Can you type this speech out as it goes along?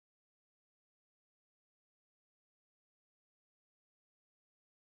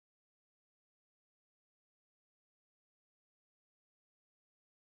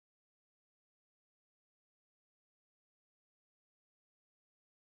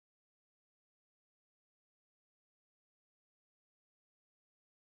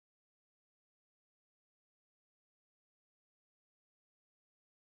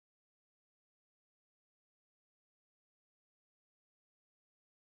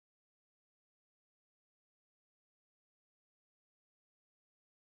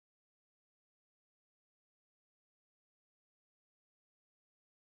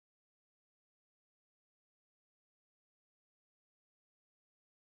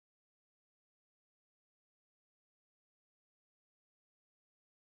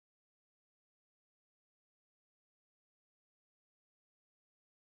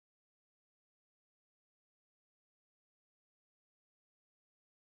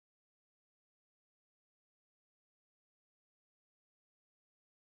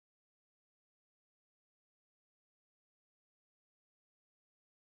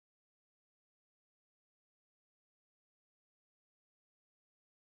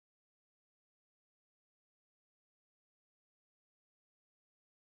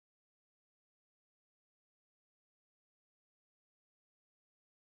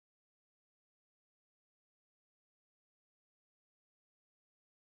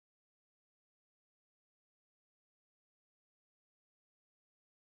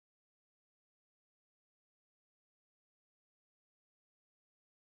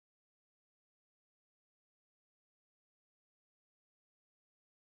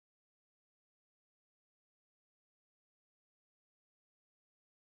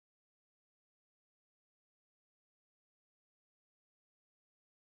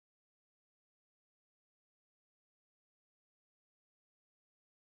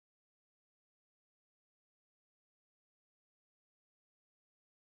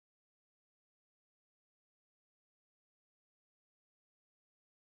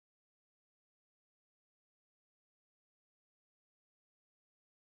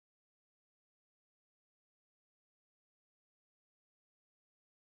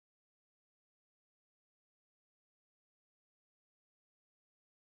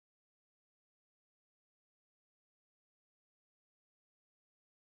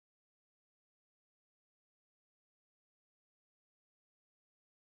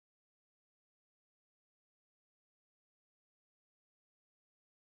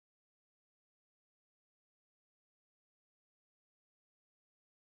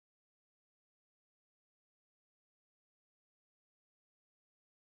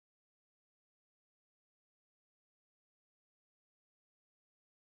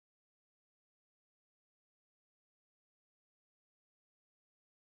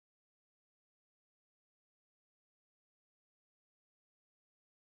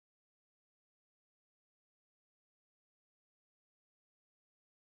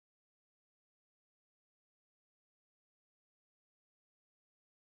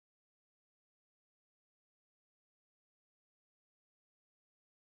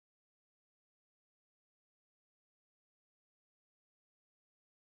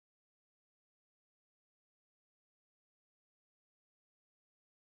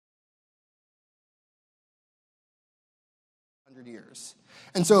100 years.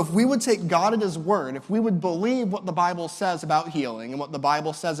 And so if we would take God at his word, if we would believe what the Bible says about healing and what the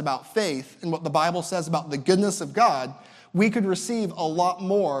Bible says about faith and what the Bible says about the goodness of God, we could receive a lot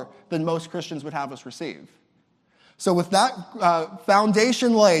more than most Christians would have us receive. So with that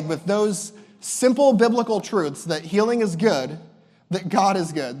foundation laid, with those simple biblical truths that healing is good, that God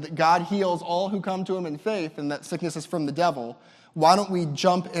is good, that God heals all who come to him in faith, and that sickness is from the devil, why don't we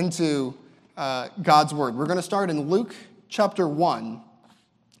jump into God's word? We're going to start in Luke chapter 1.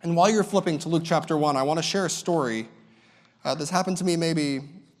 And while you're flipping to Luke chapter 1, I want to share a story. This happened to me maybe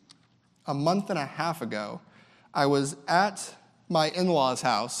a month and a half ago. I was at my in-laws'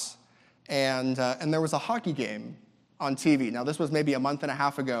 house, and there was a hockey game on TV. Now, this was maybe a month and a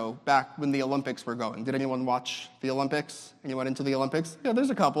half ago, back when the Olympics were going. Did anyone watch the Olympics? Anyone into the Olympics? Yeah,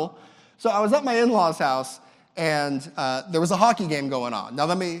 there's a couple. So I was at my in-laws' house, and there was a hockey game going on. Now,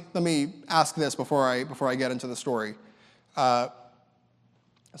 let me ask this before I get into the story.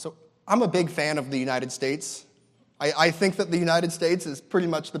 So I'm a big fan of the United States. I think that the United States is pretty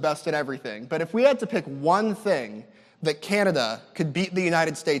much the best at everything. But if we had to pick one thing that Canada could beat the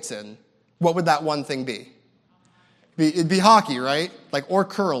United States in, what would that one thing be? It'd be hockey, right? Or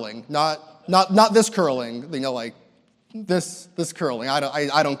curling. Not this curling, like this curling.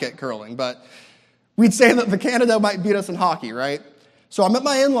 I don't get curling, but we'd say that the Canada might beat us in hockey, right? So I'm at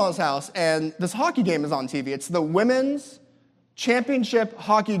my in-laws' house, and this hockey game is on TV. It's the women's championship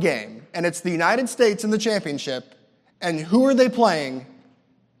hockey game, and it's the United States in the championship, and who are they playing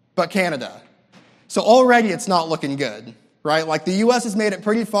but Canada? So already it's not looking good, right? The U.S. has made it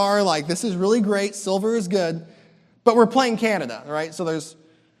pretty far, this is really great, silver is good, but we're playing Canada, right? So there's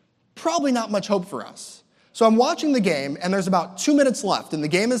probably not much hope for us. So I'm watching the game, and there's about 2 minutes left, and the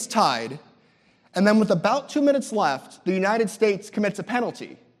game is tied, and then with about 2 minutes left, the United States commits a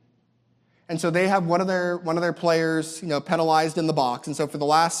penalty. And so they have one of their players, penalized in the box. And so for the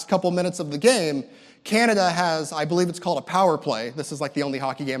last couple minutes of the game, Canada has, I believe it's called a power play. This is the only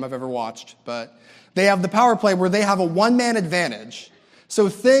hockey game I've ever watched. But they have the power play where they have a one-man advantage. So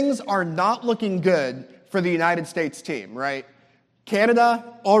things are not looking good for the United States team, right? Canada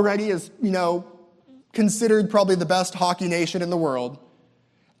already is, considered probably the best hockey nation in the world.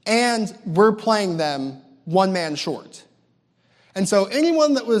 And we're playing them one man short. And so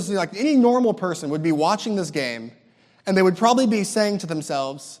anyone that was, any normal person would be watching this game, and they would probably be saying to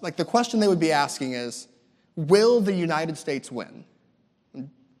themselves, the question they would be asking is, will the United States win?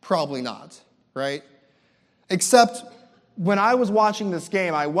 Probably not, right? Except when I was watching this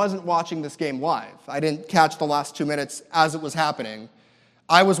game, I wasn't watching this game live. I didn't catch the last 2 minutes as it was happening.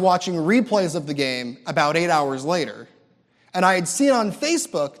 I was watching replays of the game about 8 hours later, and I had seen on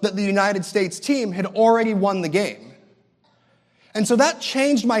Facebook that the United States team had already won the game. And so that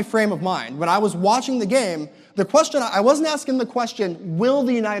changed my frame of mind. When I was watching the game, I wasn't asking the question, will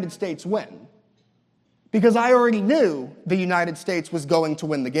the United States win? Because I already knew the United States was going to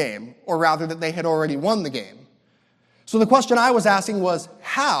win the game, or rather that they had already won the game. So the question I was asking was,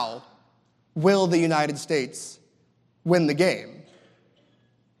 how will the United States win the game?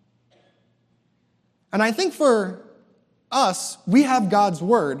 And I think for us, we have God's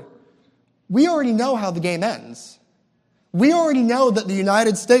word. We already know how the game ends. We already know that the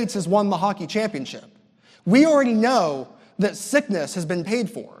United States has won the hockey championship. We already know that sickness has been paid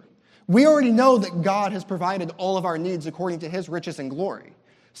for. We already know that God has provided all of our needs according to his riches and glory.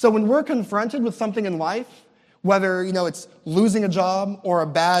 So when we're confronted with something in life, whether it's losing a job or a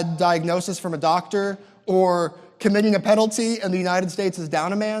bad diagnosis from a doctor or committing a penalty and the United States is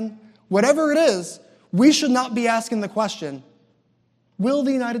down a man, whatever it is, we should not be asking the question, will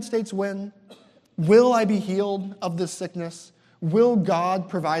the United States win? Will I be healed of this sickness? Will God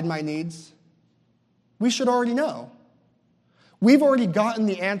provide my needs? We should already know. We've already gotten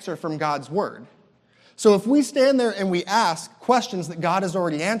the answer from God's word. So if we stand there and we ask questions that God has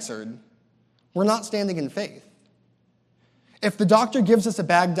already answered, we're not standing in faith. If the doctor gives us a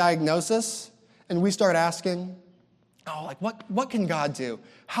bad diagnosis and we start asking, what can God do?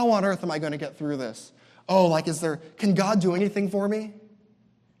 How on earth am I going to get through this? Can God do anything for me?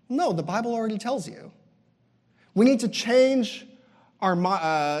 No, the Bible already tells you. We need to change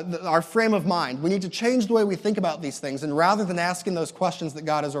our frame of mind. We need to change the way we think about these things. And rather than asking those questions that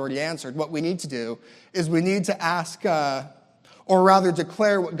God has already answered, what we need to do is we need to ask, or rather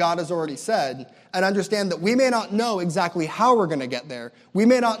declare what God has already said, and understand that we may not know exactly how we're going to get there. We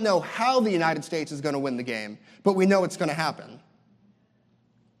may not know how the United States is going to win the game, but we know it's going to happen.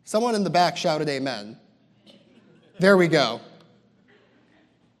 Someone in the back shouted amen. There we go.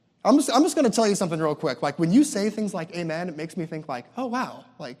 I'm just going to tell you something real quick. When you say things like amen, it makes me think oh, wow,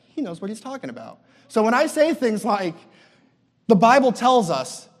 he knows what he's talking about. So when I say things like, The Bible tells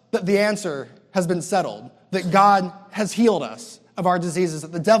us that the answer has been settled, that God has healed us of our diseases,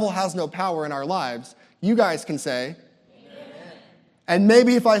 that the devil has no power in our lives. You guys can say, amen. And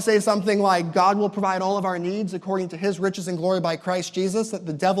maybe if I say something like, God will provide all of our needs according to his riches and glory by Christ Jesus, that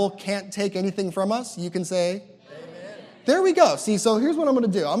the devil can't take anything from us, you can say, amen. There we go. See, so here's what I'm going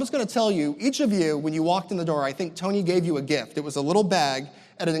to do. I'm just going to tell you, each of you, when you walked in the door, I think Tony gave you a gift. It was a little bag,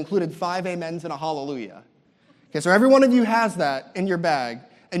 and it included 5 amens and a hallelujah. Okay, so every one of you has that in your bag,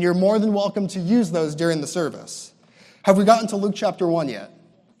 and you're more than welcome to use those during the service. Have we gotten to Luke chapter 1 yet?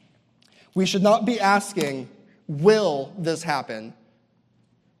 We should not be asking, will this happen?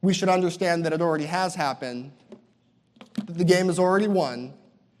 We should understand that it already has happened, that the game is already won,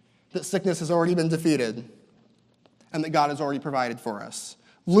 that sickness has already been defeated, and that God has already provided for us.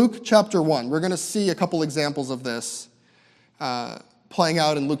 Luke chapter 1, we're going to see a couple examples of this playing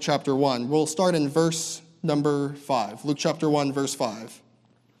out in Luke chapter 1. We'll start in verse number 5. Luke chapter 1, verse 5.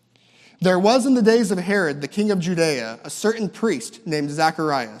 There was in the days of Herod, the king of Judea, a certain priest named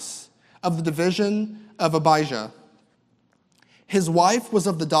Zacharias, of the division of Abijah. His wife was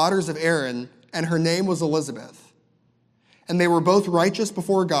of the daughters of Aaron, and her name was Elizabeth. And they were both righteous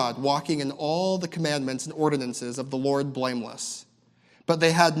before God, walking in all the commandments and ordinances of the Lord blameless. But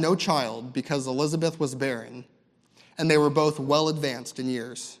they had no child, because Elizabeth was barren, and they were both well advanced in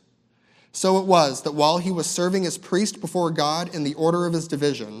years. So it was that while he was serving as priest before God in the order of his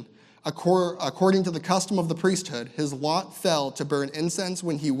division, according to the custom of the priesthood, his lot fell to burn incense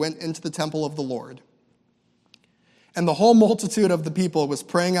when he went into the temple of the Lord. And the whole multitude of the people was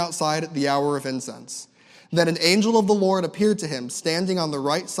praying outside at the hour of incense. Then an angel of the Lord appeared to him, standing on the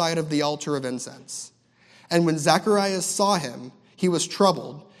right side of the altar of incense. And when Zacharias saw him, he was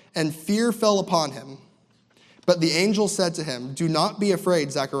troubled, and fear fell upon him. But the angel said to him, "Do not be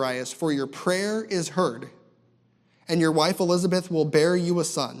afraid, Zacharias, for your prayer is heard. And your wife Elizabeth will bear you a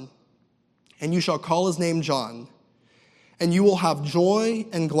son, and you shall call his name John. And you will have joy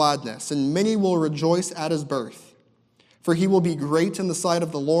and gladness, and many will rejoice at his birth. For he will be great in the sight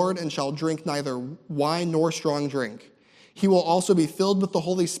of the Lord, and shall drink neither wine nor strong drink. He will also be filled with the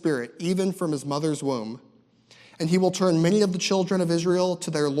Holy Spirit, even from his mother's womb. And he will turn many of the children of Israel to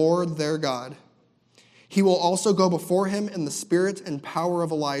their Lord, their God. He will also go before him in the spirit and power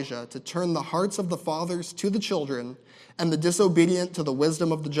of Elijah, to turn the hearts of the fathers to the children, and the disobedient to the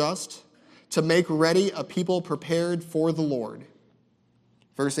wisdom of the just, to make ready a people prepared for the Lord."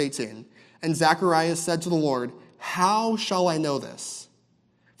 Verse 18, "And Zacharias said to the Lord, 'How shall I know this?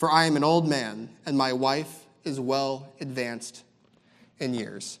 For I am an old man, and my wife is well advanced in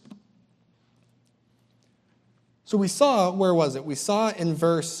years.'" So we saw, where was it? We saw in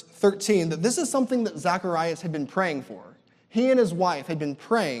verse 13 that this is something that Zacharias had been praying for. He and his wife had been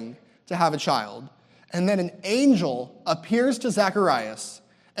praying to have a child. And then an angel appears to Zacharias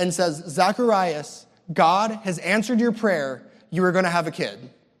and says, "Zacharias, God has answered your prayer. You are going to have a kid."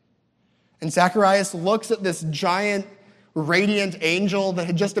 And Zacharias looks at this giant, radiant angel that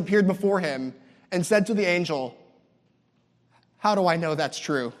had just appeared before him and said to the angel, "How do I know that's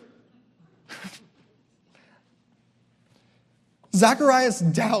true?" Zacharias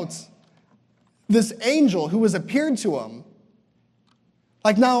doubts this angel who has appeared to him.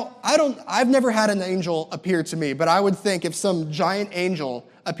 Like, now, I've never had an angel appear to me, but I would think if some giant angel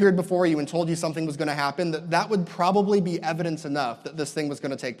appeared before you and told you something was going to happen, that would probably be evidence enough that this thing was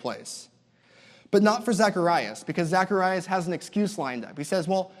going to take place. But not for Zacharias, because Zacharias has an excuse lined up. He says,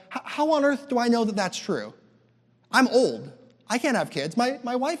 "Well, how on earth do I know that that's true? I'm old. I can't have kids.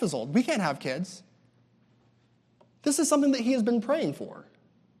 My wife is old. We can't have kids." This is something that he has been praying for.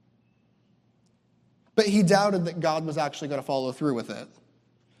 But he doubted that God was actually going to follow through with it.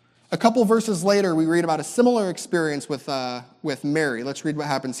 A couple verses later, we read about a similar experience with Mary. Let's read what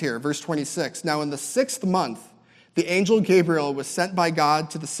happens here. Verse 26. "Now in the 6th month, the angel Gabriel was sent by God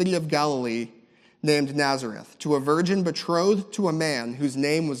to the city of Galilee named Nazareth, to a virgin betrothed to a man whose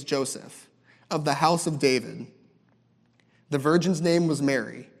name was Joseph, of the house of David. The virgin's name was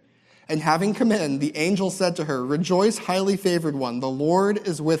Mary. And having come in, the angel said to her, 'Rejoice, highly favored one, the Lord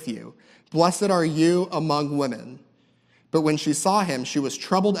is with you. Blessed are you among women.' But when she saw him, she was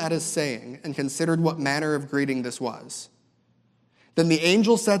troubled at his saying, and considered what manner of greeting this was. Then the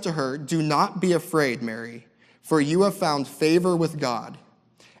angel said to her, 'Do not be afraid, Mary, for you have found favor with God.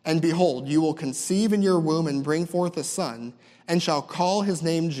 And behold, you will conceive in your womb and bring forth a son, and shall call his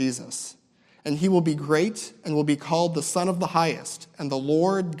name Jesus. And he will be great and will be called the Son of the Highest, and the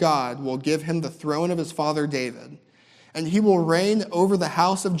Lord God will give him the throne of his father David. And he will reign over the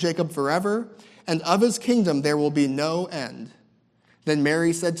house of Jacob forever, and of his kingdom there will be no end.' Then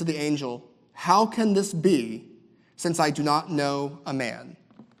Mary said to the angel, 'How can this be, since I do not know a man?"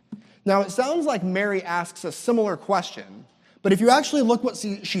 Now, it sounds like Mary asks a similar question, but if you actually look what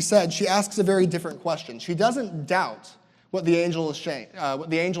she said, she asks a very different question. She doesn't doubt what the angel is saying.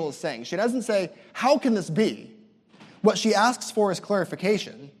 She doesn't say, "How can this be?" What she asks for is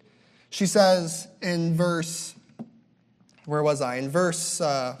clarification. She says in verse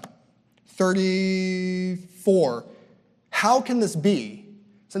 34, "How can this be,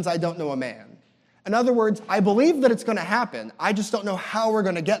 since I don't know a man?" In other words, I believe that it's going to happen. I just don't know how we're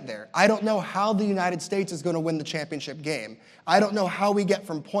going to get there. I don't know how the United States is going to win the championship game. I don't know how we get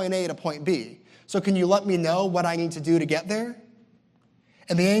from point A to point B. So can you let me know what I need to do to get there?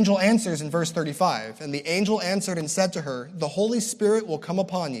 And the angel answers in verse 35, "And the angel answered and said to her, 'The Holy Spirit will come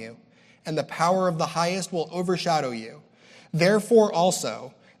upon you, and the power of the highest will overshadow you. Therefore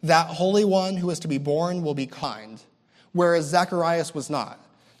also, that Holy One who is to be born will be kind,' whereas Zacharias was not."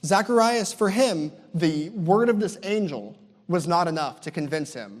 Zacharias, for him, the word of this angel was not enough to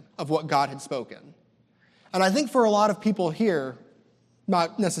convince him of what God had spoken. And I think for a lot of people here,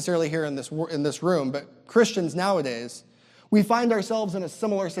 not necessarily here in this room, but Christians nowadays, we find ourselves in a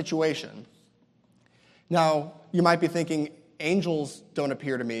similar situation. Now, you might be thinking, angels don't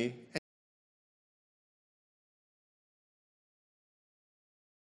appear to me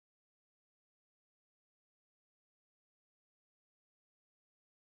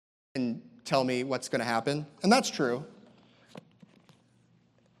and tell me what's going to happen. And that's true.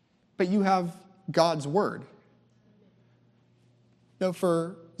 But you have God's word. No,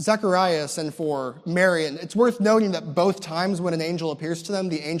 for Zacharias and for Mary, and it's worth noting that both times when an angel appears to them,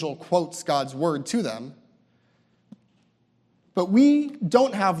 the angel quotes God's word to them. But we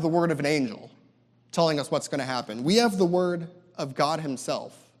don't have the word of an angel telling us what's going to happen. We have the word of God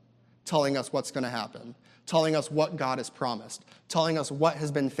himself telling us what's going to happen, telling us what God has promised, telling us what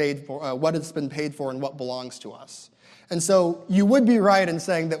has been paid for, and what belongs to us. And so you would be right in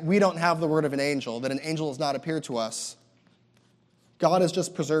saying that we don't have the word of an angel, that an angel has not appeared to us. God has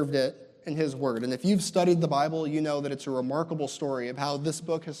just preserved it in his word. And if you've studied the Bible, you know that it's a remarkable story of how this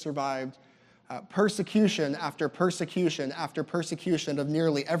book has survived persecution after persecution after persecution of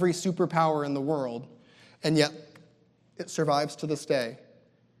nearly every superpower in the world, and yet it survives to this day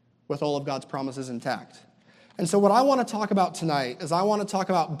with all of God's promises intact. And so what I want to talk about tonight is I want to talk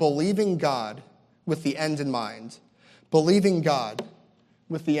about believing God with the end in mind. Believing God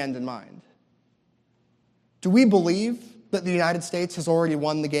with the end in mind. Do we believe that the United States has already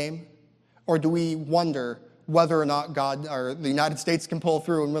won the game? Or do we wonder whether or not God or the United States can pull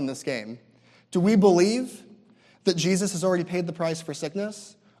through and win this game? Do we believe that Jesus has already paid the price for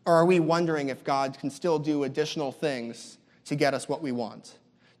sickness? Or are we wondering if God can still do additional things to get us what we want?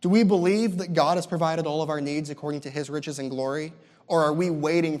 Do we believe that God has provided all of our needs according to his riches and glory? Or are we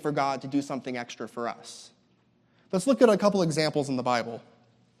waiting for God to do something extra for us? Let's look at a couple examples in the Bible.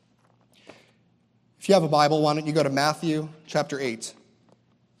 If you have a Bible, why don't you go to Matthew chapter 8.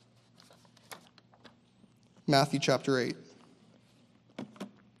 Matthew chapter 8.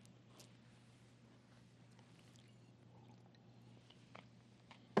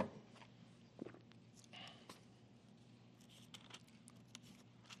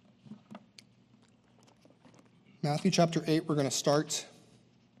 Matthew chapter 8, we're going to start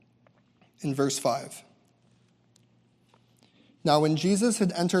in verse 5. Now, when Jesus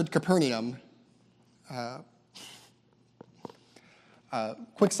had entered Capernaum,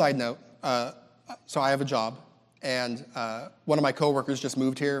 quick side note, so I have a job, and one of my coworkers just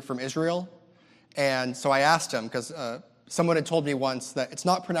moved here from Israel, and so I asked him, because someone had told me once that it's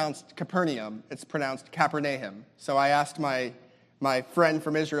not pronounced Capernaum, it's pronounced Capernaum. So I asked my friend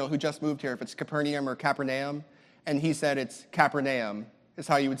from Israel who just moved here if it's Capernaum or Capernaum, and he said it's Capernaum, is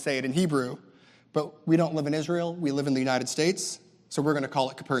how you would say it in Hebrew. But we don't live in Israel, we live in the United States, so we're going to call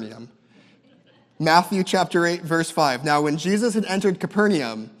it Capernaum. Matthew chapter 8, verse 5. Now when Jesus had entered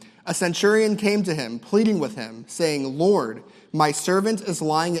Capernaum, a centurion came to him, pleading with him, saying, "Lord, my servant is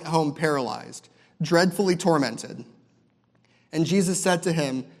lying at home paralyzed, dreadfully tormented." And Jesus said to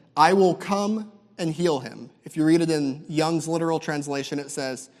him, "I will come and heal him." If you read it in Young's literal translation, it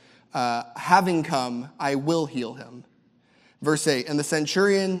says, "Having come, I will heal him." Verse 8, and the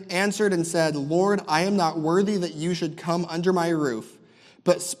centurion answered and said, "Lord, I am not worthy that you should come under my roof,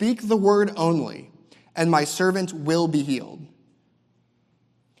 but speak the word only, and my servant will be healed.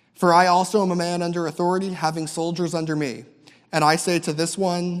 For I also am a man under authority, having soldiers under me. And I say to this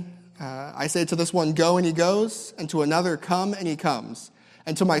one, go, and he goes, and to another, come, and he comes.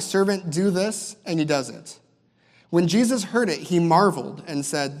 And to my servant, do this, and he does it." When Jesus heard it, he marveled and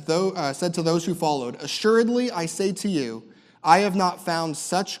said to those who followed, "Assuredly, I say to you, I have not found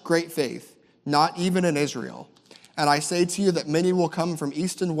such great faith, not even in Israel." And I say to you that many will come from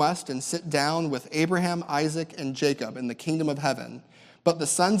east and west and sit down with Abraham, Isaac, and Jacob in the kingdom of heaven. But the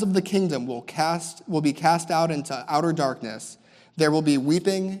sons of the kingdom will be cast out into outer darkness. There will be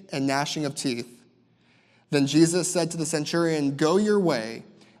weeping and gnashing of teeth. Then Jesus said to the centurion, "Go your way,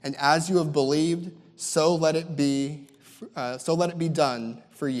 and as you have believed, so let it be done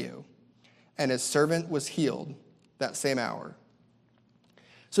for you." And his servant was healed that same hour.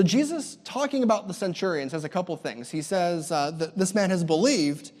 So Jesus, talking about the centurion, says a couple things. He says that this man has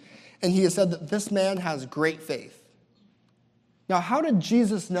believed, and he has said that this man has great faith. Now, how did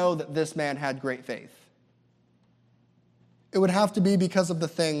Jesus know that this man had great faith? It would have to be because of the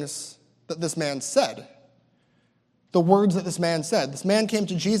things that this man said. The words that this man said. This man came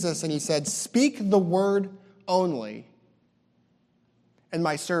to Jesus and he said, "Speak the word only, and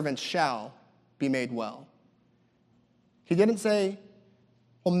my servant shall be made well." He didn't say,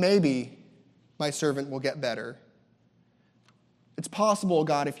 "Well, maybe my servant will get better. It's possible,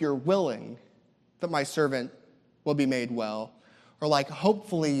 God, if you're willing, that my servant will be made well." Or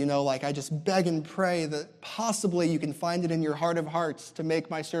hopefully, I just beg and pray that possibly you can find it in your heart of hearts to make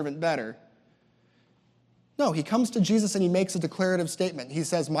my servant better. No, he comes to Jesus and he makes a declarative statement. He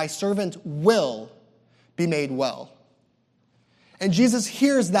says, "My servant will be made well." And Jesus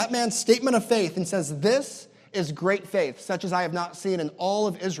hears that man's statement of faith and says, "This is great faith, such as I have not seen in all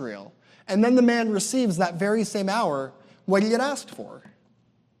of Israel." And then the man receives that very same hour what he had asked for.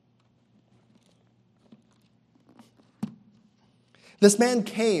 This man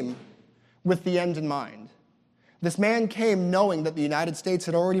came with the end in mind. This man came knowing that the United States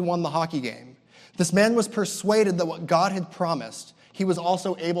had already won the hockey game. This man was persuaded that what God had promised, he was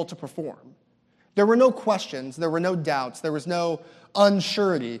also able to perform. There were no questions, there were no doubts, there was no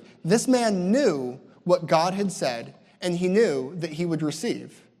unsurety. This man knew what God had said, and he knew that he would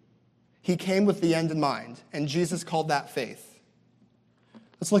receive. He came with the end in mind, and Jesus called that faith.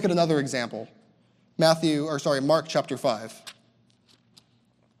 Let's look at another example. Mark chapter 5.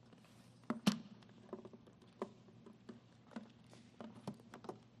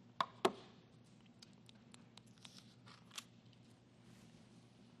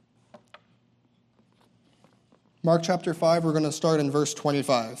 Mark chapter 5, we're going to start in verse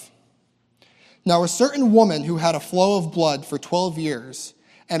 25. "Now a certain woman who had a flow of blood for 12 years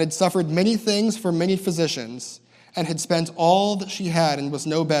and had suffered many things from many physicians and had spent all that she had and was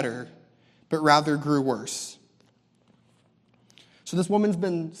no better, but rather grew worse." So this woman's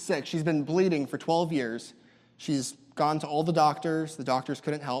been sick. She's been bleeding for 12 years. She's gone to all the doctors. The doctors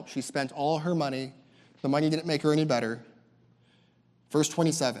couldn't help. She spent all her money. The money didn't make her any better. Verse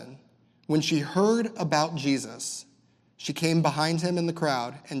 27. "When she heard about Jesus, she came behind him in the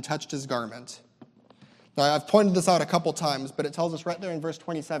crowd and touched his garment." Now, I've pointed this out a couple times, but it tells us right there in verse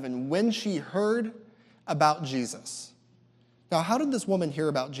 27, when she heard about Jesus. Now, how did this woman hear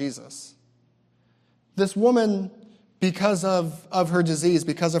about Jesus? This woman, because of her disease,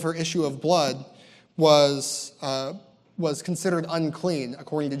 because of her issue of blood, was considered unclean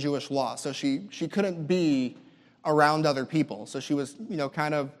according to Jewish law. So she couldn't be around other people. So she was,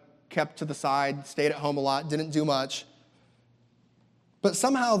 kind of kept to the side, stayed at home a lot, didn't do much. But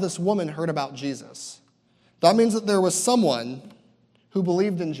somehow this woman heard about Jesus. That means that there was someone who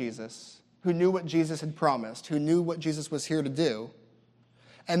believed in Jesus, who knew what Jesus had promised, who knew what Jesus was here to do.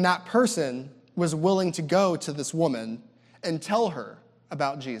 And that person was willing to go to this woman and tell her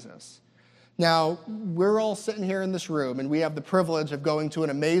about Jesus. Now, we're all sitting here in this room, and we have the privilege of going to an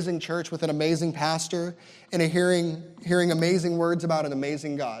amazing church with an amazing pastor and hearing amazing words about an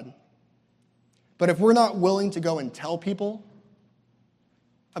amazing God. But if we're not willing to go and tell people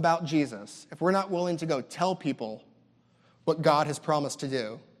about Jesus, if we're not willing to go tell people what God has promised to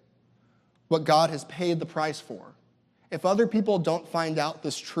do, what God has paid the price for, if other people don't find out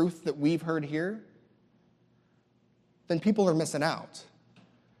this truth that we've heard here, then people are missing out.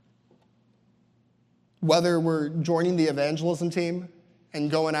 Whether we're joining the evangelism team and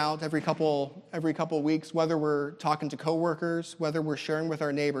going out every couple weeks, whether we're talking to coworkers, whether we're sharing with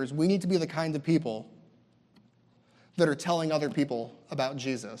our neighbors, we need to be the kind of people that are telling other people about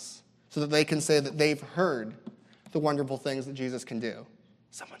Jesus so that they can say that they've heard the wonderful things that Jesus can do.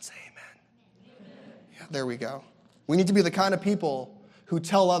 Someone say amen. Yeah, there we go. We need to be the kind of people who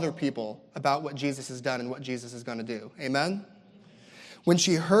tell other people about what Jesus has done and what Jesus is going to do. Amen? When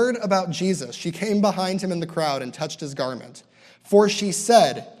she heard about Jesus, she came behind him in the crowd and touched his garment. For she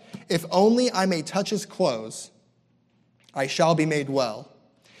said, "If only I may touch his clothes, I shall be made well."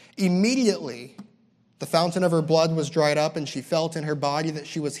 Immediately, the fountain of her blood was dried up, and she felt in her body that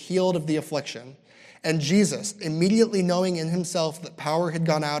she was healed of the affliction. And Jesus, immediately knowing in himself that power had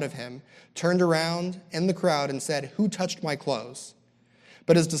gone out of him, turned around in the crowd and said, "Who touched my clothes?"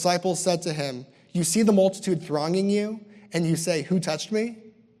 But his disciples said to him, "You see the multitude thronging you, and you say, 'Who touched me?'"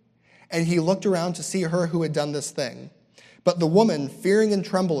 And he looked around to see her who had done this thing. But the woman, fearing and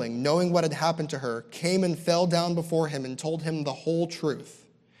trembling, knowing what had happened to her, came and fell down before him and told him the whole truth.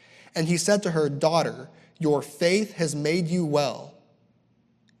 And he said to her, "Daughter, your faith has made you well.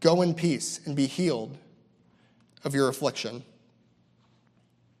 Go in peace and be healed of your affliction."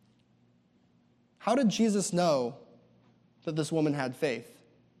 How did Jesus know that this woman had faith?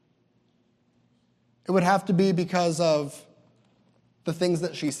 It would have to be because of the things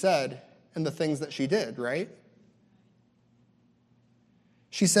that she said and the things that she did, right?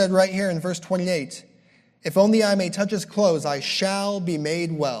 She said right here in verse 28, "If only I may touch his clothes, I shall be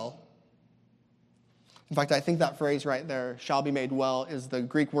made well." In fact, I think that phrase right there, "shall be made well," is the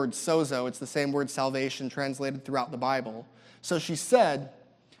Greek word sozo. It's the same word salvation translated throughout the Bible. So she said,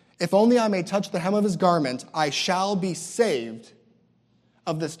 "If only I may touch the hem of his garment, I shall be saved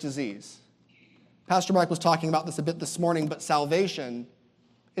of this disease." Pastor Mike was talking about this a bit this morning, but salvation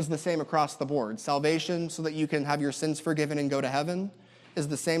is the same across the board. Salvation so that you can have your sins forgiven and go to heaven is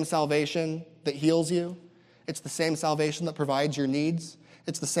the same salvation that heals you. It's the same salvation that provides your needs.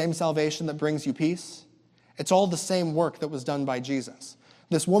 It's the same salvation that brings you peace. It's all the same work that was done by Jesus.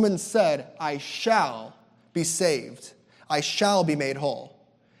 This woman said, "I shall be saved. I shall be made whole."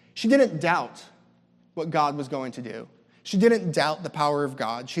 She didn't doubt what God was going to do. She didn't doubt the power of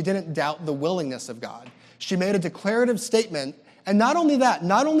God. She didn't doubt the willingness of God. She made a declarative statement, and not only that,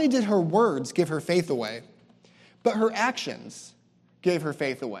 not only did her words give her faith away, but her actions gave her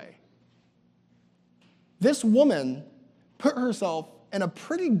faith away. This woman put herself in a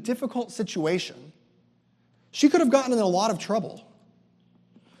pretty difficult situation. She could have gotten in a lot of trouble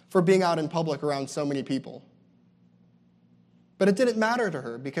for being out in public around so many people. But it didn't matter to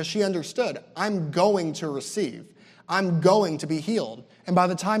her because she understood, I'm going to receive. I'm going to be healed. And by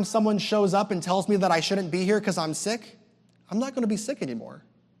the time someone shows up and tells me that I shouldn't be here because I'm sick, I'm not going to be sick anymore.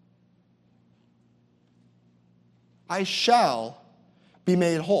 I shall be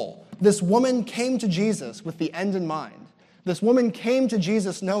made whole. This woman came to Jesus with the end in mind. This woman came to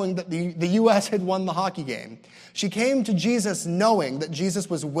Jesus knowing that the U.S. had won the hockey game. She came to Jesus knowing that Jesus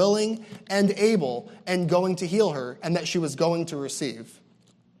was willing and able and going to heal her and that she was going to receive.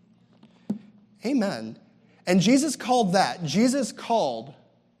 Amen. And Jesus called that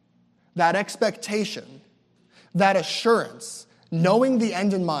expectation, that assurance, knowing the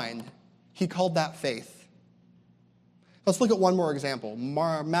end in mind, he called that faith. Let's look at one more example.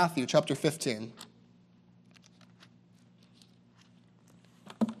 Matthew chapter 15.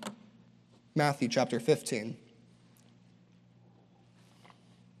 Matthew chapter 15.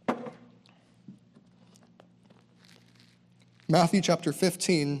 Matthew chapter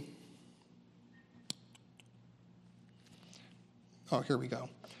 15. Oh, here we go.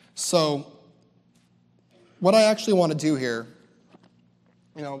 So, what I actually want to do here,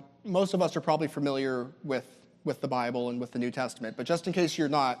 most of us are probably familiar with the Bible and with the New Testament, but just in case you're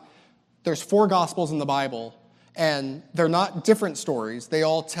not, there's 4 Gospels in the Bible, and they're not different stories. They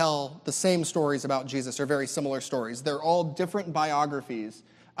all tell the same stories about Jesus, or very similar stories. They're all different biographies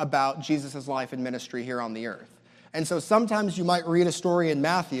about Jesus' life and ministry here on the earth. And so sometimes you might read a story in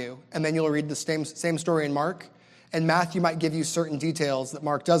Matthew, and then you'll read the same story in Mark, and Matthew might give you certain details that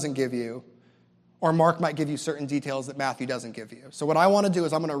Mark doesn't give you, or Mark might give you certain details that Matthew doesn't give you. So what I want to do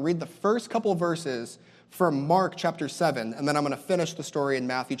is I'm going to read the first couple of verses from Mark chapter 7, and then I'm going to finish the story in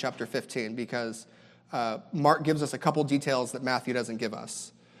Matthew chapter 15, because Mark gives us a couple details that Matthew doesn't give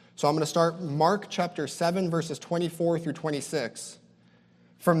us. So I'm going to start Mark chapter 7, verses 24 through 26.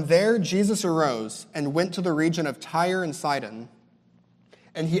 From there, Jesus arose and went to the region of Tyre and Sidon,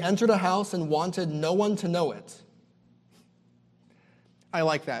 and he entered a house and wanted no one to know it. I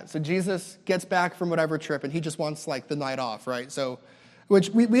like that. So Jesus gets back from whatever trip, and he just wants the night off, right? So, which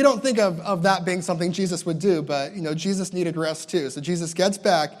we don't think of that being something Jesus would do, but Jesus needed rest too. So Jesus gets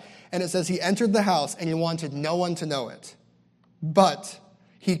back, and it says he entered the house and he wanted no one to know it. But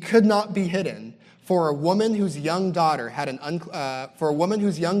he could not be hidden, for a woman whose young daughter had an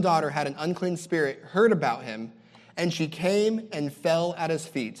unclean spirit heard about him, and she came and fell at his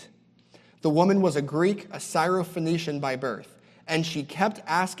feet. The woman was a Greek, a Syrophoenician by birth, and she kept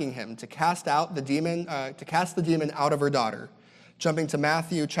asking him to cast the demon out of her daughter. Jumping to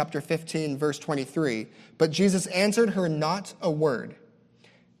Matthew chapter 15, verse 23. But Jesus answered her not a word.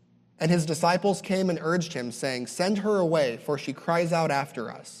 And his disciples came and urged him, saying, "Send her away, for she cries out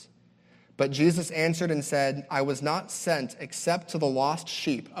after us." But Jesus answered and said, "I was not sent except to the lost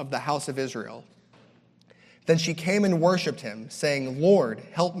sheep of the house of Israel." Then she came and worshipped him, saying, "Lord,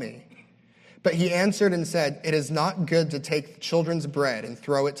 help me." But he answered and said, "It is not good to take the children's bread and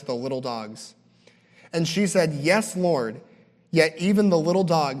throw it to the little dogs." And she said, "Yes, Lord, yet even the little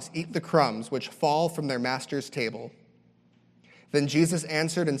dogs eat the crumbs which fall from their master's table." Then Jesus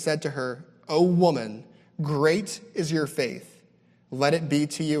answered and said to her, "O woman, great is your faith. Let it be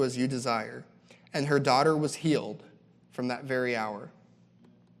to you as you desire." And her daughter was healed from that very hour.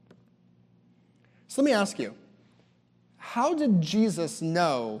 So let me ask you, how did Jesus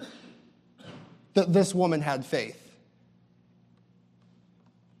know that this woman had faith?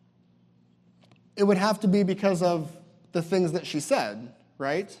 It would have to be because of the things that she said,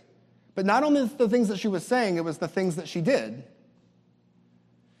 right? But not only the things that she was saying, it was the things that she did.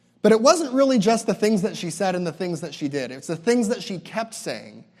 But it wasn't really just the things that she said and the things that she did. It's the things that she kept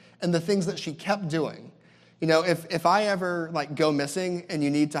saying and the things that she kept doing. You know, if I ever go missing and you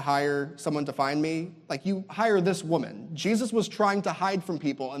need to hire someone to find me, you hire this woman. Jesus was trying to hide from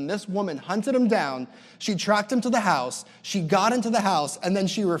people, and this woman hunted him down. She tracked him to the house. She got into the house, and then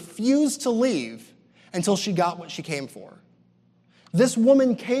she refused to leave until she got what she came for. This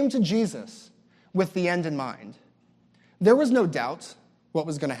woman came to Jesus with the end in mind. There was no doubt what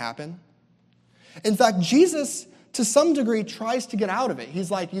was going to happen. In fact, Jesus, to some degree, tries to get out of it.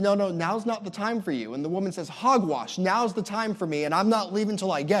 He's like, no, now's not the time for you. And the woman says, "Hogwash, now's the time for me, and I'm not leaving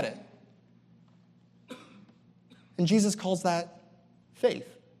till I get it." And Jesus calls that faith.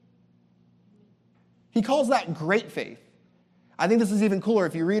 He calls that great faith. I think this is even cooler.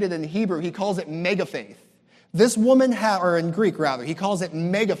 If you read it in Hebrew, he calls it mega faith. This woman, or in Greek rather, he calls it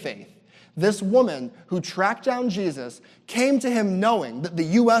mega faith. This woman who tracked down Jesus came to him knowing that the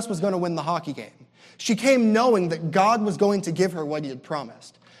U.S. was going to win the hockey game. She came knowing that God was going to give her what he had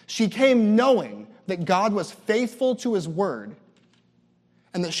promised. She came knowing that God was faithful to his word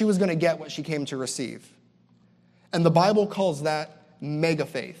and that she was going to get what she came to receive. And the Bible calls that mega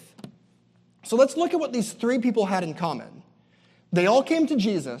faith. So let's look at what these three people had in common. They all came to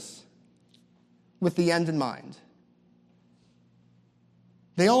Jesus with the end in mind.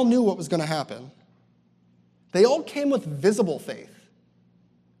 They all knew what was going to happen. They all came with visible faith.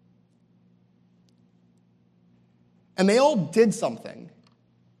 And they all did something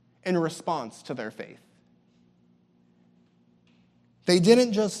in response to their faith. They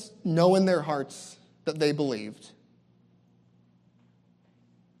didn't just know in their hearts that they believed,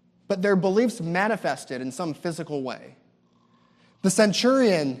 but their beliefs manifested in some physical way. The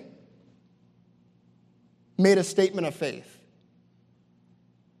centurion made a statement of faith.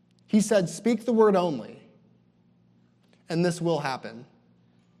 He said, "Speak the word only, and this will happen.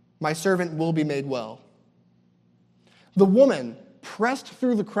 My servant will be made well." The woman pressed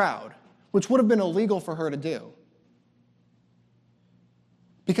through the crowd, which would have been illegal for her to do,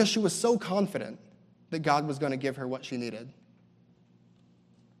 because she was so confident that God was going to give her what she needed.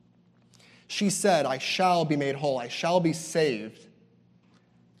 She said, "I shall be made whole. I shall be saved.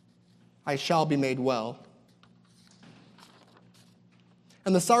 I shall be made well."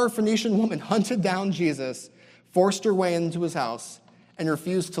 And the Syrophoenician woman hunted down Jesus, forced her way into his house, and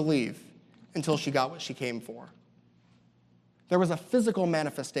refused to leave until she got what she came for. There was a physical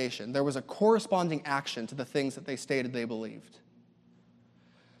manifestation. There was a corresponding action to the things that they stated they believed.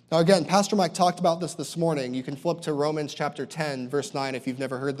 Now again, Pastor Mike talked about this morning. You can flip to Romans chapter 10, verse 9 if you've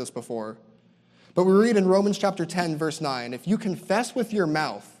never heard this before. But we read in Romans chapter 10, verse 9, "If you confess with your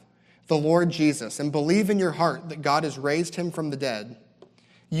mouth the Lord Jesus and believe in your heart that God has raised him from the dead,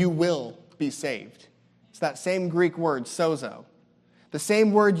 you will be saved." It's that same Greek word, sozo. The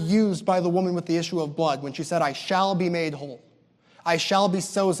same word used by the woman with the issue of blood when she said, "I shall be made whole. I shall be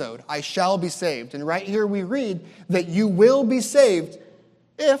sozoed. I shall be saved." And right here we read that you will be saved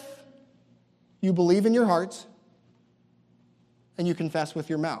if you believe in your heart and you confess with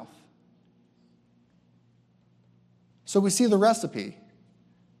your mouth. So we see the recipe.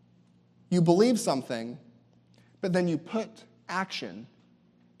 You believe something, but then you put action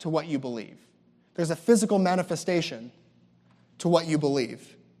to what you believe. There's a physical manifestation to what you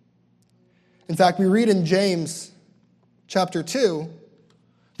believe. In fact, we read in James chapter 2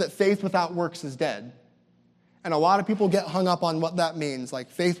 that faith without works is dead. And a lot of people get hung up on what that means, like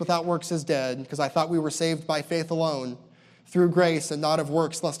faith without works is dead, because I thought we were saved by faith alone, through grace and not of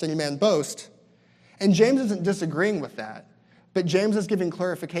works, lest any man boast. And James isn't disagreeing with that, but James is giving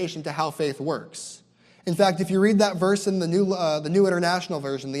clarification to how faith works. In fact, if you read that verse in the New International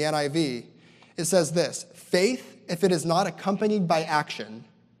Version, the NIV, it says this: "Faith, if it is not accompanied by action,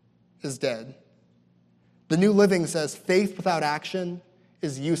 is dead." The New Living says, "Faith without action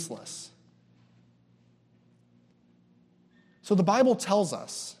is useless." So the Bible tells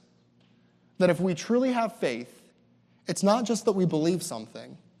us that if we truly have faith, it's not just that we believe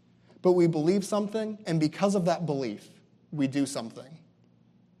something, but we believe something, and because of that belief, we do something.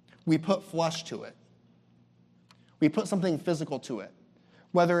 We put flesh to it. We put something physical to it.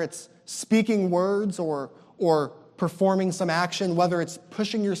 Whether it's speaking words or performing some action, whether it's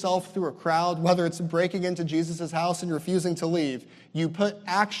pushing yourself through a crowd, whether it's breaking into Jesus' house and refusing to leave, you put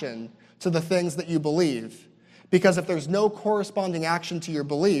action to the things that you believe. Because if there's no corresponding action to your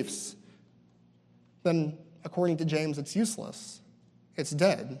beliefs, then according to James, it's useless. It's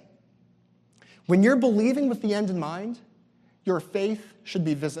dead. When you're believing with the end in mind, your faith should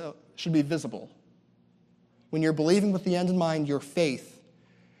be visible. When you're believing with the end in mind, your faith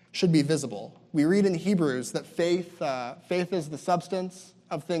should be visible. We read in Hebrews that faith is the substance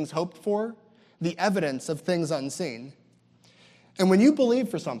of things hoped for, the evidence of things unseen. And when you believe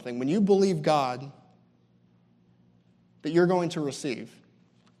for something, when you believe God that you're going to receive,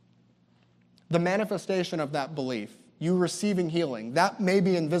 the manifestation of that belief, you receiving healing, that may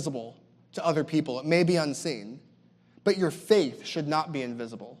be invisible to other people. It may be unseen. But your faith should not be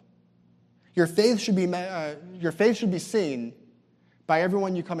invisible. Your faith should be seen by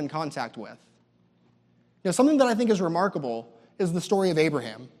everyone you come in contact with. Something that I think is remarkable is the story of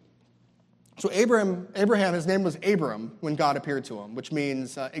Abraham. So Abraham, his name was Abram when God appeared to him, which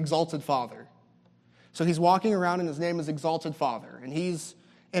means exalted father. So he's walking around and his name is exalted father. And he's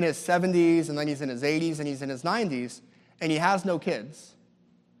in his 70s, and then he's in his 80s, and he's in his 90s, and he has no kids.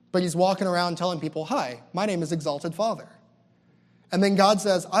 But he's walking around telling people, "Hi, my name is exalted father." And then God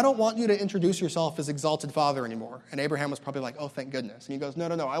says, "I don't want you to introduce yourself as exalted father anymore." And Abraham was probably like, "Oh, thank goodness." And he goes, No,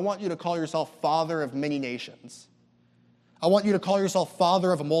 I want you to call yourself father of many nations. I want you to call yourself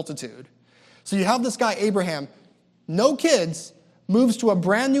father of a multitude. So you have this guy, Abraham, no kids, moves to a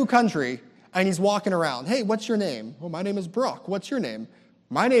brand new country, and he's walking around. "Hey, what's your name?" "Well, my name is Brock." "What's your name?"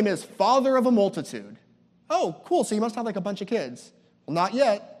 "My name is father of a multitude." "Oh, cool, so you must have like a bunch of kids." "Well, not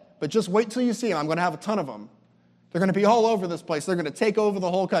yet, but just wait till you see them. I'm going to have a ton of them. They're going to be all over this place. They're going to take over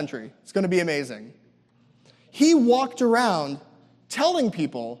the whole country. It's going to be amazing." He walked around telling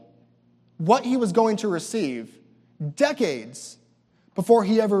people what he was going to receive decades before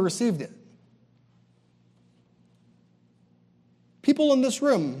he ever received it. People in this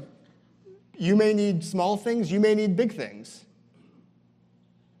room, you may need small things, you may need big things.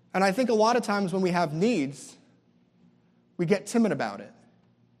 And I think a lot of times when we have needs, we get timid about it.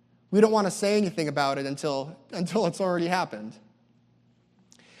 We don't want to say anything about it until it's already happened.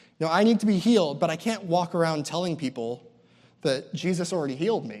 I need to be healed, but I can't walk around telling people that Jesus already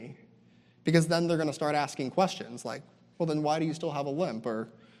healed me, because then they're going to start asking questions like, "Well, then why do you still have a limp?" Or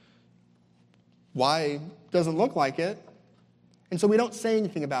 "Why doesn't look like it?" And so we don't say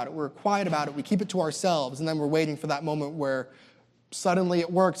anything about it. We're quiet about it. We keep it to ourselves, and then we're waiting for that moment where suddenly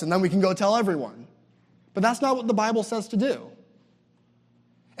it works, and then we can go tell everyone. But that's not what the Bible says to do.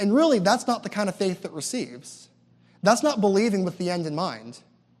 And really, that's not the kind of faith that receives. That's not believing with the end in mind.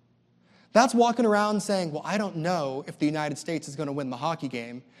 That's walking around saying, "Well, I don't know if the United States is going to win the hockey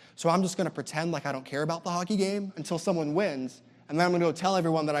game, so I'm just going to pretend like I don't care about the hockey game until someone wins, and then I'm going to go tell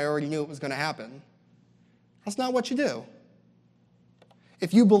everyone that I already knew it was going to happen." That's not what you do.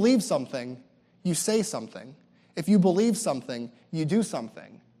 If you believe something, you say something. If you believe something, you do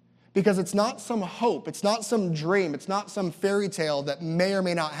something. Because it's not some hope, it's not some dream, it's not some fairy tale that may or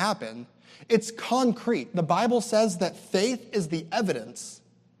may not happen. It's concrete. The Bible says that faith is the evidence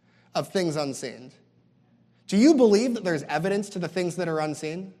of things unseen. Do you believe that there's evidence to the things that are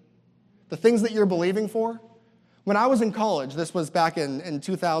unseen? The things that you're believing for? When I was in college, this was back in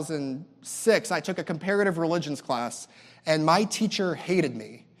 2006, I took a comparative religions class, and my teacher hated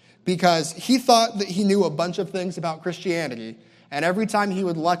me because he thought that he knew a bunch of things about Christianity, and every time he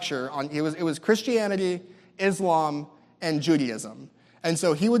would lecture on it was Christianity, Islam, and Judaism. And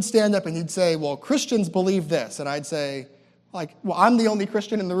so he would stand up and he'd say, "Well, Christians believe this," and I'd say, "Well, I'm the only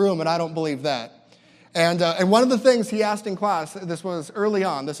Christian in the room, and I don't believe that." And one of the things he asked in class, this was early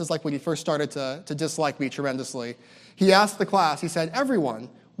on, this is like when he first started to dislike me tremendously. He asked the class, he said, "Everyone,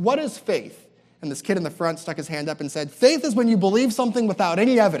 what is faith?" And this kid in the front stuck his hand up and said, "Faith is when you believe something without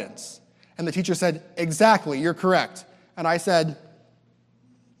any evidence." And the teacher said, "Exactly, you're correct." And I said,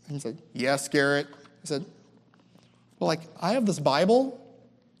 and he said, "Yes, Garrett." I said, "Well, I have this Bible,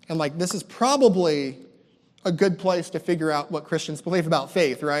 and this is probably a good place to figure out what Christians believe about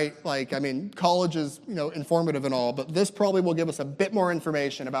faith, right? College is, informative and all, but this probably will give us a bit more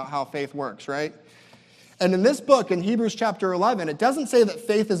information about how faith works, right?" And in this book, in Hebrews chapter 11, it doesn't say that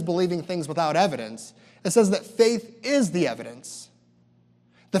faith is believing things without evidence. It says that faith is the evidence.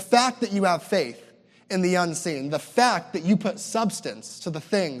 The fact that you have faith in the unseen, the fact that you put substance to the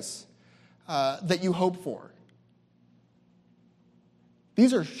things that you hope for.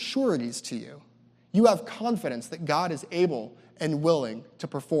 These are sureties to you. You have confidence that God is able and willing to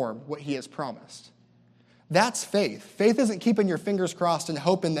perform what he has promised. That's faith. Faith isn't keeping your fingers crossed and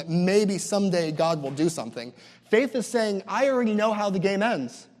hoping that maybe someday God will do something. Faith is saying, I already know how the game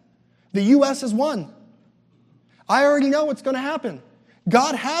ends. The U.S. has won. I already know what's going to happen.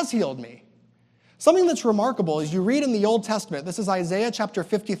 God has healed me. Something that's remarkable is you read in the Old Testament, this is Isaiah chapter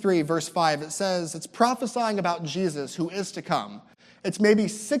 53, verse 5, it says, it's prophesying about Jesus who is to come. It's maybe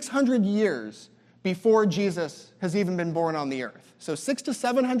 600 years before Jesus has even been born on the earth. So 600 to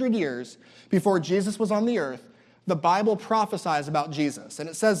 700 years before Jesus was on the earth, the Bible prophesies about Jesus. And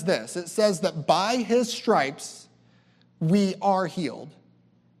it says this, it says that by his stripes we are healed.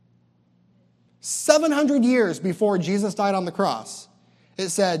 700 years before Jesus died on the cross, it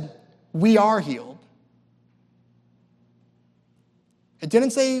said, we are healed. It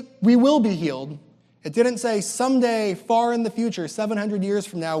didn't say we will be healed. It didn't say someday, far in the future, 700 years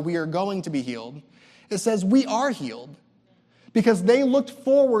from now, we are going to be healed. It says we are healed because they looked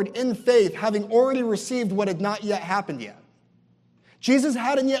forward in faith, having already received what had not yet happened yet. Jesus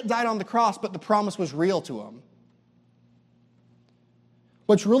hadn't yet died on the cross, but the promise was real to him.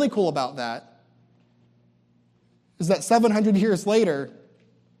 What's really cool about that is that 700 years later,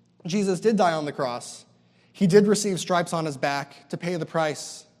 Jesus did die on the cross. He did receive stripes on his back to pay the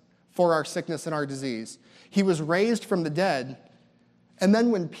price for our sickness and our disease. He was raised from the dead. And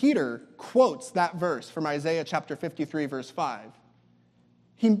then when Peter quotes that verse from Isaiah chapter 53, verse 5,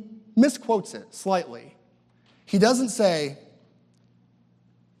 he misquotes it slightly. He doesn't say,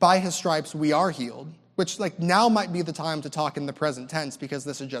 by his stripes we are healed, which now might be the time to talk in the present tense because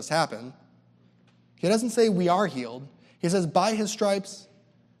this had just happened. He doesn't say we are healed. He says, by his stripes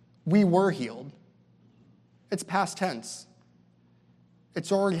we were healed. It's past tense.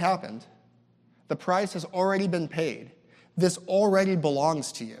 It's already happened. The price has already been paid. This already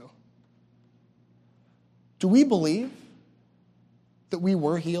belongs to you. Do we believe that we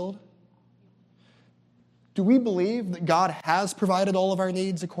were healed? Do we believe that God has provided all of our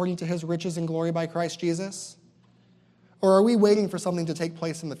needs according to his riches and glory by Christ Jesus? Or are we waiting for something to take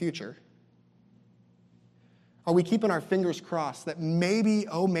place in the future? Are we keeping our fingers crossed that maybe,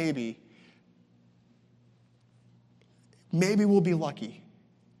 oh maybe we'll be lucky?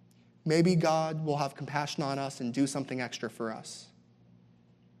 Maybe God will have compassion on us and do something extra for us.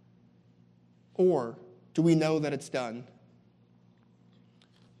 Or do we know that it's done?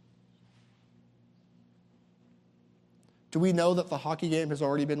 Do we know that the hockey game has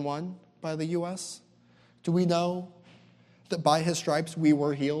already been won by the U.S.? Do we know that by his stripes we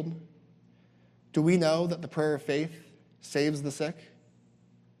were healed? Do we know that the prayer of faith saves the sick?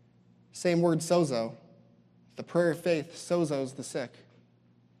 Same word, sozo. The prayer of faith sozos the sick.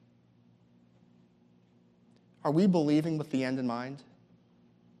 Are we believing with the end in mind?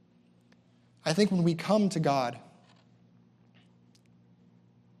 I think when we come to God,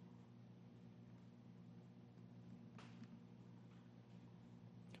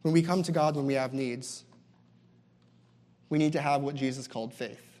 when we have needs, we need to have what Jesus called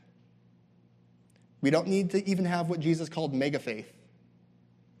faith. We don't need to even have what Jesus called mega faith.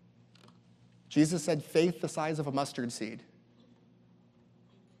 Jesus said faith the size of a mustard seed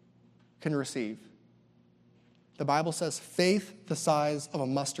can receive. The Bible says faith the size of a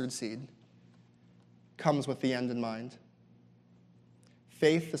mustard seed comes with the end in mind.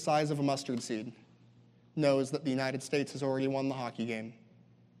 Faith the size of a mustard seed knows that the United States has already won the hockey game.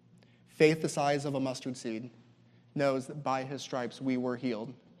 Faith the size of a mustard seed knows that by his stripes we were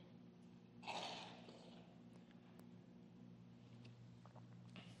healed.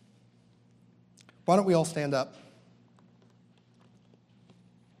 Why don't we all stand up?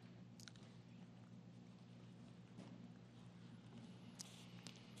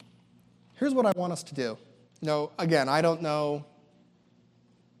 Here's what I want us to do. Again, I don't know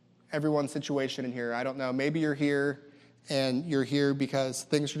everyone's situation in here. I don't know. Maybe you're here and you're here because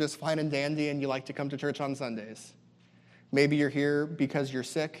things are just fine and dandy and you like to come to church on Sundays. Maybe you're here because you're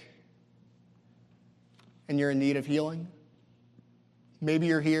sick and you're in need of healing. Maybe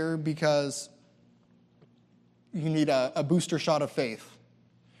you're here because you need a booster shot of faith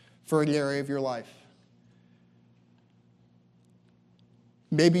for an area of your life.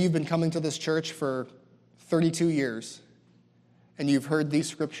 Maybe you've been coming to this church for 32 years, and you've heard these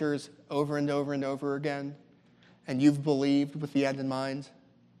scriptures over and over and over again, and you've believed with the end in mind,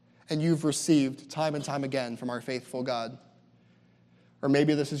 and you've received time and time again from our faithful God. Or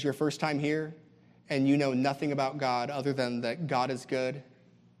maybe this is your first time here, and you know nothing about God other than that God is good,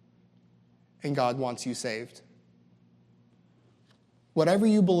 and God wants you saved. Whatever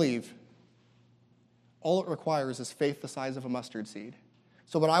you believe, All it requires is faith the size of a mustard seed.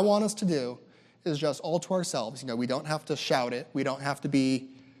 So what I want us to do is just all to ourselves. We don't have to shout it. We don't have to be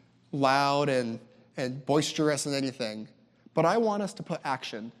loud and boisterous and anything. But I want us to put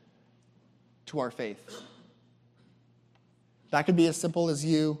action to our faith. That could be as simple as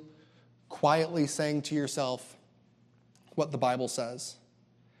you quietly saying to yourself what the Bible says.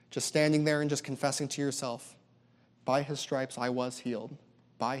 Just standing there and just confessing to yourself, by his stripes I was healed.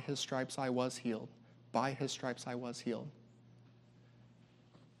 By his stripes I was healed. By his stripes I was healed.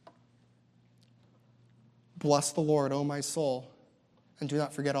 Bless the Lord, O my soul, and do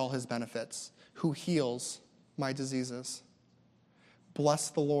not forget all his benefits, who heals my diseases. Bless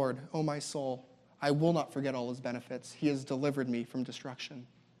the Lord, O my soul. I will not forget all his benefits. He has delivered me from destruction.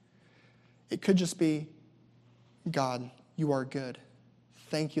 It could just be, God, you are good.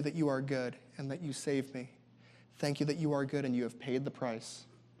 Thank you that you are good and that you saved me. Thank you that you are good and you have paid the price.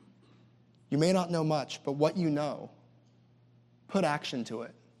 You may not know much, but what you know, put action to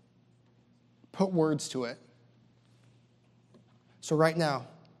it. Put words to it. So right now,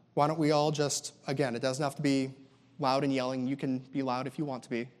 why don't we all just, again, it doesn't have to be loud and yelling. You can be loud if you want to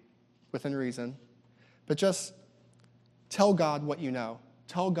be, within reason. But just tell God what you know.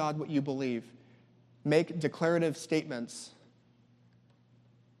 Tell God what you believe. Make declarative statements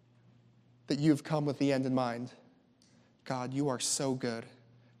that you've come with the end in mind. God, you are so good.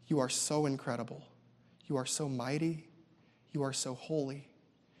 You are so incredible. You are so mighty. You are so holy.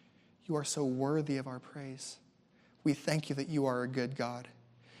 You are so worthy of our praise. We thank you that you are a good God.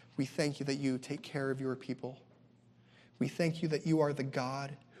 We thank you that you take care of your people. We thank you that you are the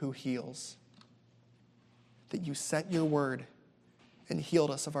God who heals, that you sent your word and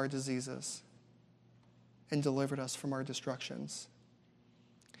healed us of our diseases and delivered us from our destructions.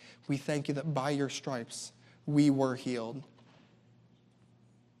 We thank you that by your stripes we were healed.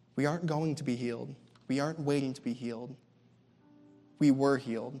 We aren't going to be healed. We aren't waiting to be healed. We were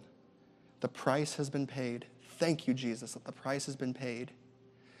healed. The price has been paid. Thank you, Jesus, that the price has been paid.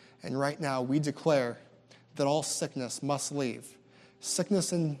 And right now we declare that all sickness must leave.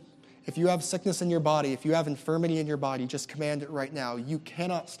 If you have sickness in your body, if you have infirmity in your body, just command it right now. You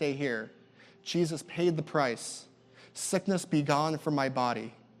cannot stay here. Jesus paid the price. Sickness be gone from my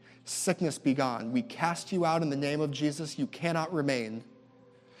body. Sickness be gone. We cast you out in the name of Jesus. You cannot remain.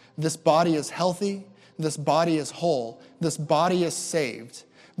 This body is healthy. This body is whole. This body is saved.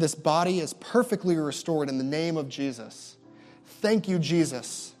 This body is perfectly restored in the name of Jesus. Thank you,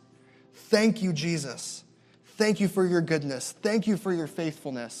 Jesus. Thank you, Jesus. Thank you for your goodness. Thank you for your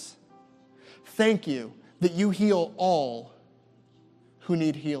faithfulness. Thank you that you heal all who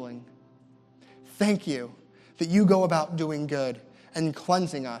need healing. Thank you that you go about doing good and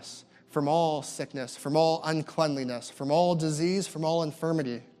cleansing us from all sickness, from all uncleanliness, from all disease, from all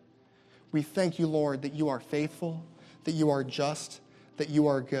infirmity. We thank you, Lord, that you are faithful, that you are just, that you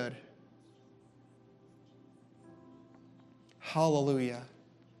are good. Hallelujah.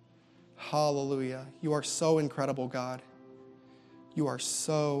 Hallelujah. You are so incredible, God. You are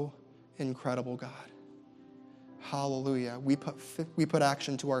so incredible, God. Hallelujah. We put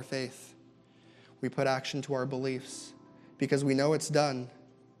action to our faith. We put action to our beliefs because we know it's done.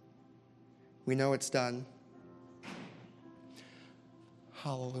 We know it's done.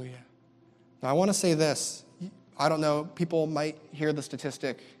 Hallelujah. Now, I want to say this. I don't know, people might hear the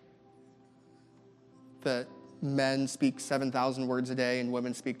statistic that men speak 7,000 words a day and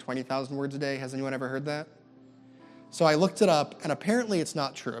women speak 20,000 words a day. Has anyone ever heard that? So I looked it up, and apparently it's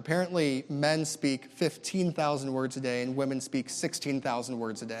not true. Apparently men speak 15,000 words a day and women speak 16,000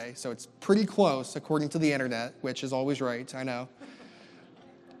 words a day. So it's pretty close, according to the internet, which is always right, I know.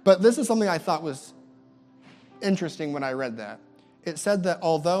 But this is something I thought was interesting when I read that. It said that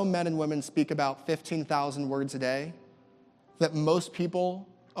although men and women speak about 15,000 words a day, that most people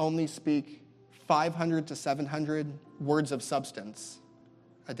only speak 500 to 700 words of substance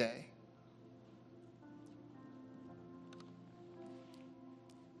a day.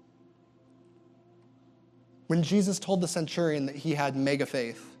 When Jesus told the centurion that he had mega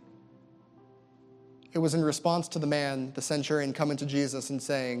faith, it was in response to the centurion, coming to Jesus and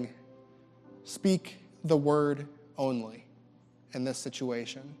saying, "Speak the word only in this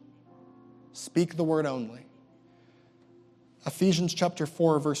situation. Speak the word only." Ephesians chapter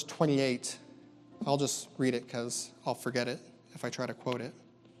 4, verse 28. I'll just read it because I'll forget it if I try to quote it.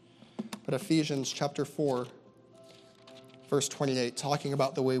 But Ephesians chapter 4, verse 28, talking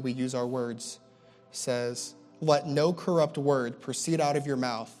about the way we use our words, says, "Let no corrupt word proceed out of your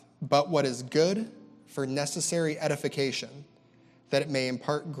mouth, but what is good for necessary edification, that it may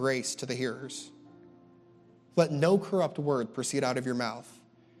impart grace to the hearers." Let no corrupt word proceed out of your mouth,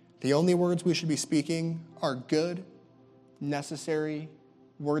 The only words we should be speaking are good, necessary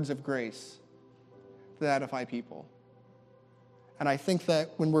words of grace that edify people. And I think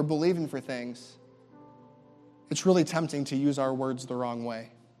that when we're believing for things, it's really tempting to use our words the wrong way.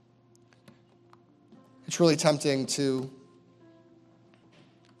 It's really tempting to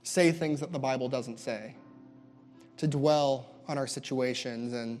say things that the Bible doesn't say, to dwell on our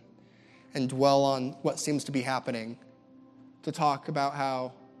situations and dwell on what seems to be happening, to talk about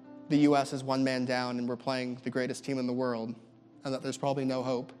how the U.S. is one man down and we're playing the greatest team in the world and that there's probably no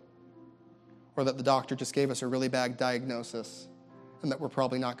hope, or that the doctor just gave us a really bad diagnosis and that we're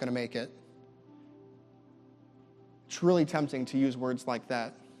probably not going to make it. It's really tempting to use words like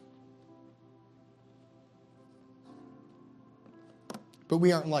that. But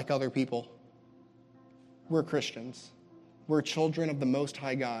we aren't like other people. We're Christians. We're children of the Most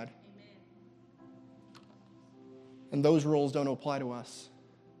High God. Amen. And those rules don't apply to us.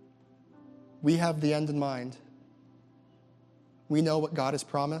 We have the end in mind. We know what God has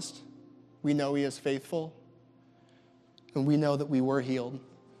promised. We know He is faithful. And we know that we were healed.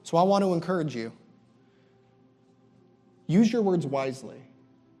 So I want to encourage you. Use your words wisely.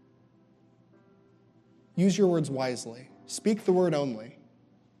 Use your words wisely. Speak the word only.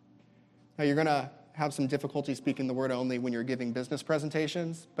 Now, you're going to have some difficulty speaking the word only when you're giving business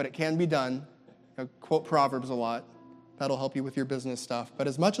presentations, but it can be done. Quote Proverbs a lot. That'll help you with your business stuff. But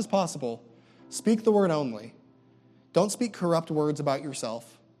as much as possible, speak the word only. Don't speak corrupt words about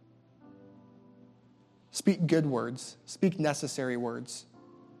yourself. Speak good words. Speak necessary words.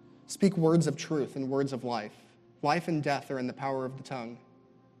 Speak words of truth and words of life. Life and death are in the power of the tongue.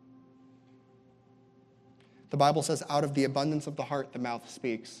 The Bible says, out of the abundance of the heart, the mouth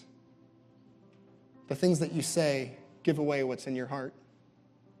speaks. The things that you say give away what's in your heart.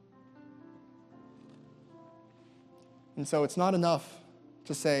 And so it's not enough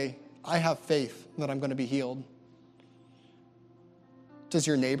to say, I have faith that I'm going to be healed. Does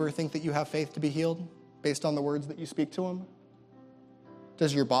your neighbor think that you have faith to be healed based on the words that you speak to him?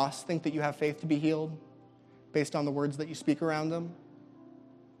 Does your boss think that you have faith to be healed based on the words that you speak around them?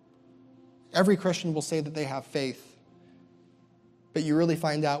 Every Christian will say that they have faith, but you really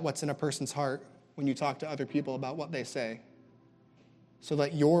find out what's in a person's heart when you talk to other people about what they say. So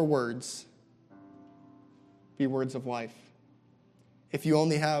let your words be words of life. If you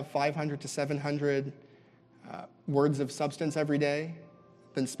only have 500 to 700 words of substance every day,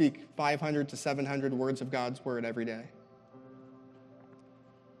 then speak 500 to 700 words of God's word every day.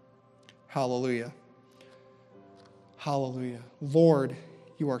 Hallelujah. Hallelujah. Lord,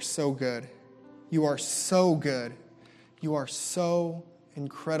 you are so good. You are so good. You are so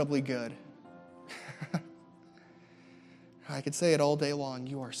incredibly good. I could say it all day long.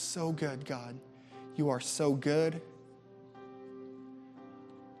 You are so good, God. You are so good.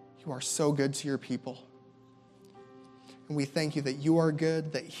 You are so good to your people. And we thank you that you are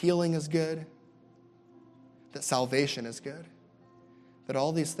good, that healing is good, that salvation is good, that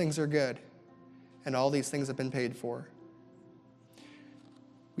all these things are good, and all these things have been paid for.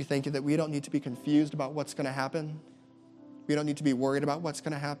 We thank you that we don't need to be confused about what's going to happen. We don't need to be worried about what's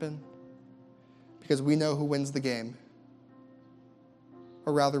going to happen, because we know who wins the game.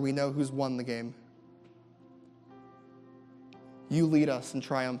 Or rather, we know who's won the game. You lead us in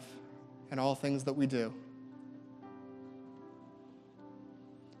triumph in all things that we do.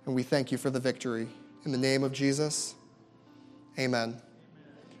 And we thank you for the victory. In the name of Jesus, amen.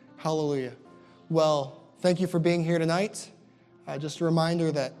 Hallelujah. Well, thank you for being here tonight. Just a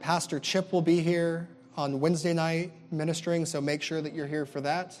reminder that Pastor Chip will be here on Wednesday night ministering, so make sure that you're here for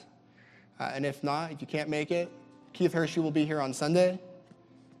that. And if not, if you can't make it, Keith Hershey will be here on Sunday.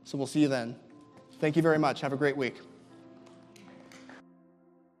 So we'll see you then. Thank you very much. Have a great week.